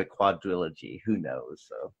become a quadrilogy. Who knows?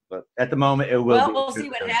 So, but at the moment, it will. Well, we'll see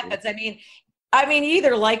what happens. I mean, you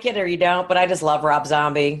either like it or you don't. But I just love Rob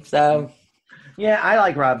Zombie. So, yeah, I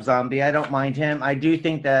like Rob Zombie. I don't mind him. I do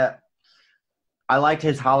think that I liked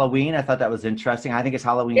his Halloween. I thought that was interesting. I think his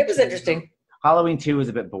Halloween. It was interesting. Halloween 2 was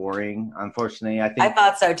a bit boring, unfortunately. I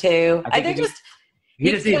thought so too. I think he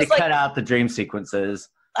just needed to cut out the dream sequences.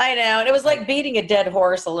 I know, and it was like beating a dead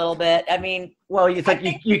horse a little bit. I mean, well, it's like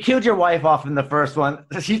you killed your wife off in the first one.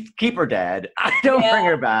 Keep her dead. Don't bring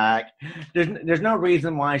her back. There's no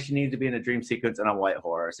reason why she needs to be in a dream sequence on a white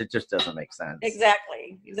horse. It just doesn't make sense.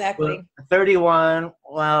 Exactly. Well, 31.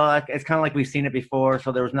 Well, it's kind of like we've seen it before,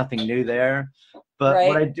 so there was nothing new there. But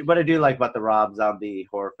what I do like about the Rob Zombie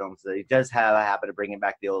horror films is that he does have a habit of bringing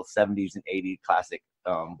back the old 70s and 80s classic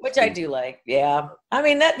Which I do like, yeah. I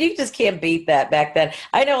mean, that you just can't beat that back then.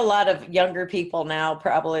 I know a lot of younger people now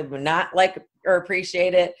probably would not like or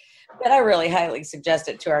appreciate it, but I really highly suggest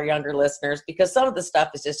it to our younger listeners because some of the stuff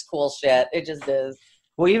is just cool shit. It just is.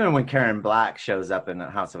 Well, even when Karen Black shows up in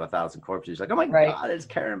House of a Thousand Corpses, you're like, oh my God, it's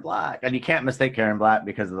Karen Black. And you can't mistake Karen Black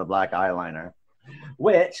because of the black eyeliner.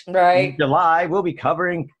 Which, in July, we'll be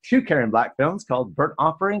covering 2 Karen Black films called Burnt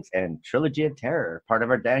Offerings and Trilogy of Terror, part of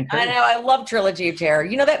our Dan Craig. I know, I love Trilogy of Terror.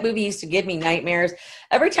 You know, that movie used to give me nightmares.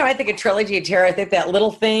 Every time I think of Trilogy of Terror, I think that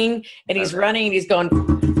little thing, and he's running, and he's going,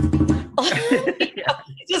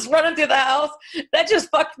 just running through the house. That just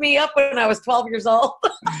fucked me up when I was 12 years old.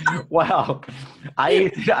 Wow. I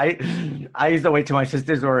used to wait till my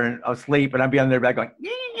sisters were asleep, and I'd be on their bed going,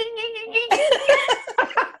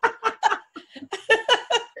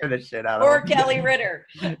 the shit out of or them. Kelly Ritter.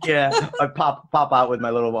 Yeah, I pop out with my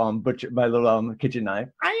little kitchen knife.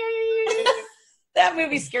 That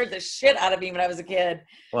movie scared the shit out of me when I was a kid.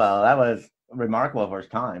 Well, that was remarkable for its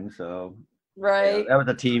time. So right, that was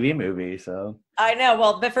a TV movie. So I know.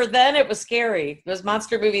 Well, but for then it was scary. It was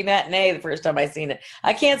Monster Movie Matinee the first time I seen it.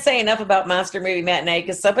 I can't say enough about Monster Movie Matinee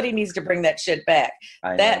because somebody needs to bring that shit back.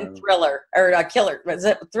 That and Thriller or Killer. Was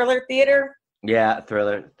it Thriller Theater? Yeah,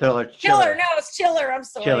 Thriller. Chiller. No, it's Chiller. I'm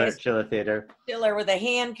sorry. Chiller Theater. Chiller with a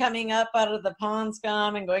hand coming up out of the pond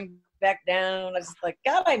scum and going back down. I was just like,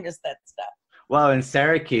 God, I miss that stuff. Well, in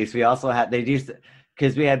Syracuse, we also had,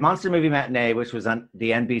 because we had Monster Movie Matinee, which was on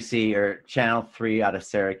the NBC or Channel 3 out of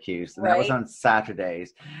Syracuse. And that was on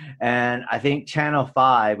Saturdays. And I think Channel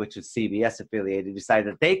 5, which is CBS affiliated,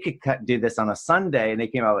 decided that they could do this on a Sunday. And they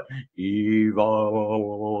came out with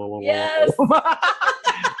Evil. Yes.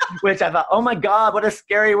 Which I thought, oh my God, what a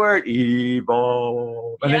scary word,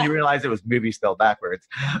 evil. And then you realize it was movie spelled backwards.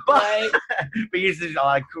 But, but you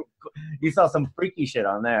saw some freaky shit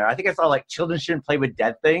on there. I think I saw like Children Shouldn't Play with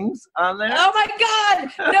Dead Things on there. Oh my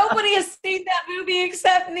God, nobody has seen that movie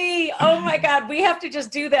except me. Oh my God, we have to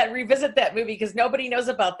just do that, revisit that movie because nobody knows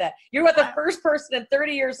about that. You're the first person in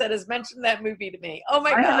 30 years that has mentioned that movie to me. Oh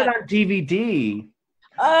my God. I have it on DVD.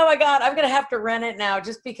 Oh my God, I'm going to have to rent it now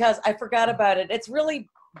just because I forgot about it. It's really...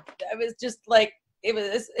 I was just like it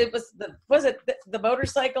was the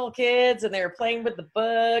motorcycle kids and they were playing with the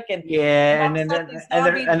book and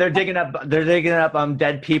and they're digging up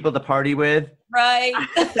dead people to party with, right?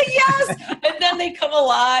 Yes, and then they come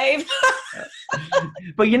alive.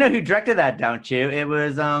 But you know who directed that, don't you? It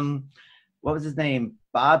was what was his name?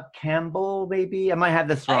 Bob Campbell, maybe. I might have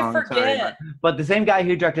this wrong. I forget. Sorry, but the same guy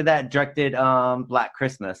who directed that directed Black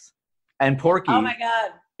Christmas and Porky. Oh my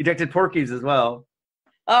God, he directed Porky's as well.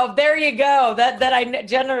 Oh, there you go.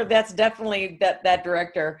 That's definitely that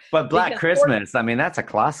director. But Black Christmas, I mean, that's a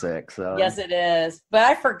classic. So yes, it is. But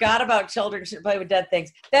I forgot about Children Shouldn't Play with Dead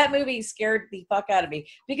Things. That movie scared the fuck out of me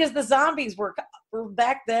because the zombies were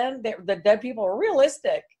back then. The dead people were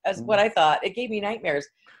realistic, as what I thought. It gave me nightmares.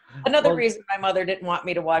 Another reason my mother didn't want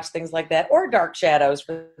me to watch things like that, or Dark Shadows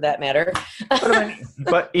for that matter.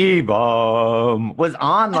 But Eve was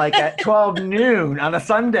on like at 12 noon on a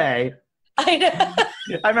Sunday. I know.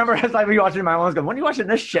 I remember as I was watching, my mom was going, "What are you watching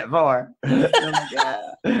this shit for?" I'm like,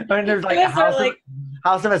 yeah. I mean, there's like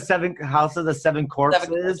House of the Seven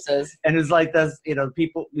Corpses, and it's like this,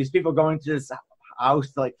 these people going to this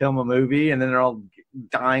house to like film a movie, and then they're all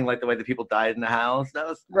dying like the way the people died in the house. That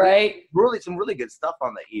was really some really good stuff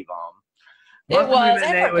on the Evom. It was.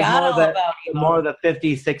 I forgot all about more of the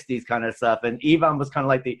 50s, 60s kind of stuff. And Evom was kind of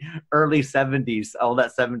like the early 70s, all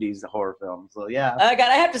that 70s horror film. So, yeah. I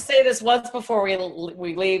have to say this once before we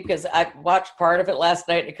leave because I watched part of it last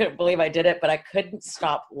night. I couldn't believe I did it, but I couldn't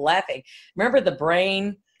stop laughing. Remember the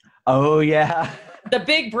brain? Oh, yeah. The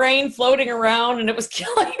big brain floating around and it was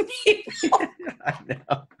killing people. I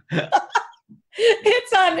know.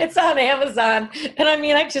 It's on Amazon. And I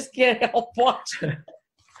mean, I just can't help watching it.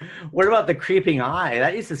 What about the creeping eye?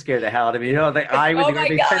 That used to scare the hell out of me. The eye with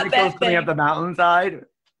the tentacles coming up the mountainside.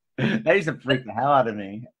 That used to freak the hell out of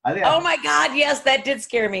me. My God, yes, that did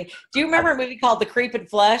scare me. Do you remember a movie called The Creeping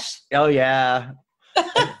Flesh? Oh, yeah.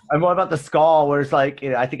 And what about the skull where it's like,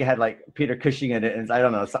 I think it had like Peter Cushing in it. And I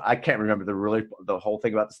don't know. So I can't remember the whole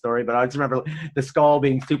thing about the story, but I just remember the skull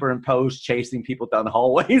being superimposed, chasing people down the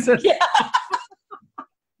hallways.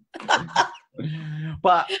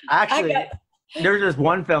 But actually... There was this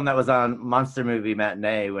one film that was on Monster Movie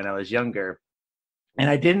Matinee when I was younger, and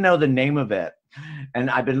I didn't know the name of it. And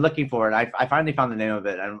I've been looking for it. I finally found the name of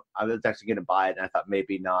it, and I was actually going to buy it, and I thought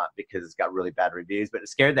maybe not because it's got really bad reviews. But it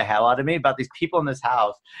scared the hell out of me about these people in this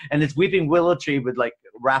house, and this weeping willow tree would like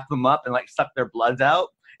wrap them up and like suck their bloods out.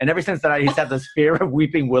 And ever since then, I used to have this fear of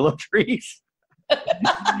weeping willow trees.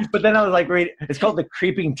 But then I was like, it's called The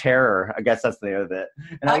Creeping Terror. I guess that's the name of it.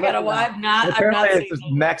 And I gotta watch. Apparently, it's this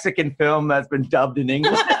Mexican film that's been dubbed in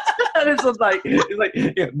English. And it's like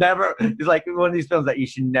never. It's like one of these films that you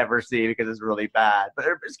should never see because it's really bad. But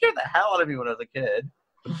it scared the hell out of me when I was a kid.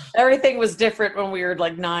 Everything was different when we were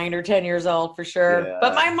like 9 or 10 years old, for sure. Yeah.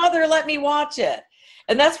 But my mother let me watch it.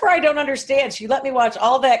 And that's where I don't understand. She let me watch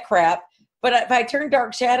all that crap. But if I turned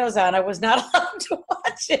Dark Shadows on, I was not allowed to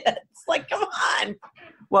watch it. It's like, come on.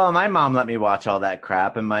 Well, my mom let me watch all that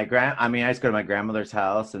crap. And I used to go to my grandmother's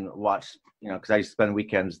house and watch, because I used to spend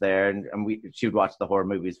weekends there. And she would watch the horror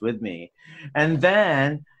movies with me. And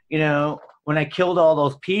then, when I killed all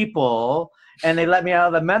those people and they let me out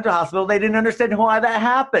of the mental hospital, they didn't understand why that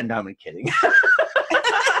happened. No, I'm kidding.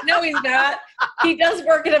 No, he's not. He does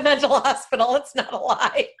work in a mental hospital. It's not a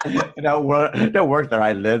lie. Don't work there.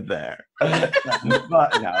 I live there. But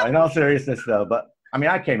no, in all seriousness, though. But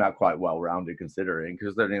I came out quite well-rounded considering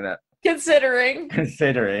that. Considering.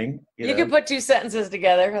 You could put 2 sentences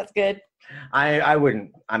together. That's good. I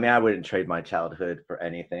wouldn't trade my childhood for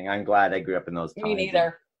anything. I'm glad I grew up in those times. Me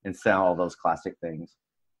neither. And saw all those classic things.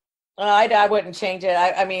 I wouldn't change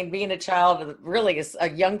it. Being a child, really a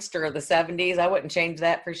youngster of the 70s, I wouldn't change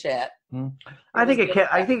that for shit. I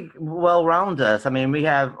think well-rounded us. We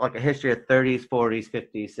have like a history of 30s, 40s,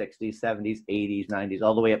 50s, 60s, 70s, 80s, 90s,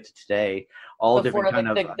 all the way up to today. All Before different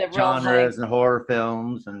kind of genres and horror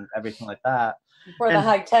films and everything like that. Before the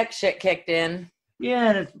high-tech shit kicked in. Yeah,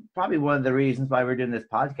 and it's probably one of the reasons why we're doing this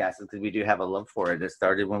podcast is because we do have a love for it. It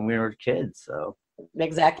started when we were kids, so.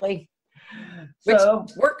 Exactly. Which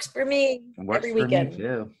works for me every weekend. For me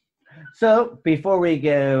too. So before we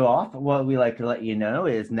go off, what we like to let you know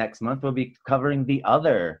is next month we'll be covering The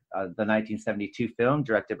Other, the 1972 film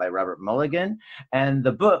directed by Robert Mulligan, and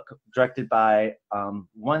the book directed by,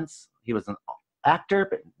 once he was an actor,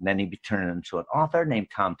 but then he turned into an author named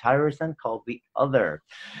Tom Tyerson, called The Other.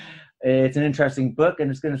 It's an interesting book, and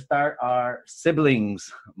it's going to start our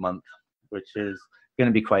siblings month, which is going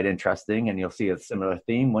to be quite interesting, and you'll see a similar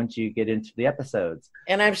theme once you get into the episodes.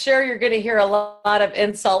 And I'm sure you're going to hear a lot of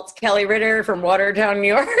insults. Kelly Ritter from Watertown, New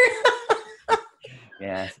York.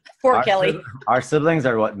 Yes. Poor Kelly. Our siblings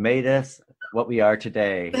are what made us what we are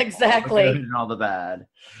today. Exactly. And all the bad.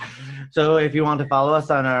 So if you want to follow us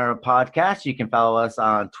on our podcast, you can follow us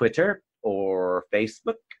on Twitter or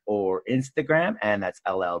Facebook or Instagram, and that's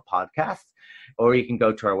LL Podcast. Or you can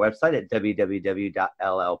go to our website at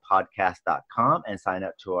www.llpodcast.com and sign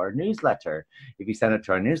up to our newsletter. If you sign up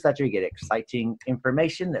to our newsletter, you get exciting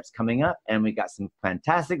information that's coming up, and we got some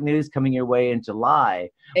fantastic news coming your way in July.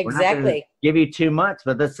 Exactly. We're not gonna give you too much,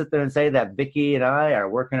 but let's sit there and say that Vickie and I are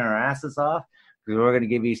working our asses off because we're going to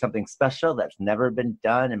give you something special that's never been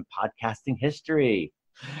done in podcasting history.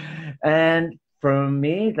 And from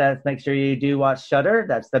me, make sure you do watch Shudder.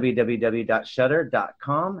 That's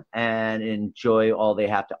www.shudder.com, and enjoy all they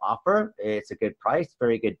have to offer. It's a good price,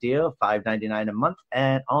 very good deal, $5.99 a month,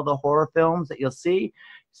 and all the horror films that you'll see,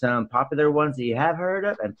 some popular ones that you have heard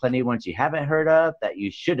of, and plenty of ones you haven't heard of that you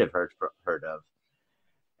should have heard of.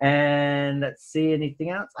 And let's see, anything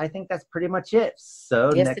else? I think that's pretty much it.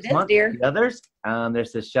 So yes, next month, the others.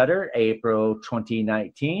 There's the Shudder, April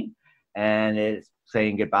 2019, and it's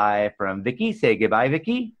saying goodbye from Vickie. Say goodbye,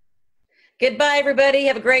 Vickie. Goodbye, everybody.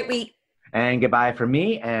 Have a great week. And goodbye from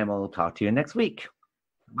me, and we'll talk to you next week.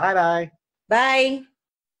 Bye-bye. Bye.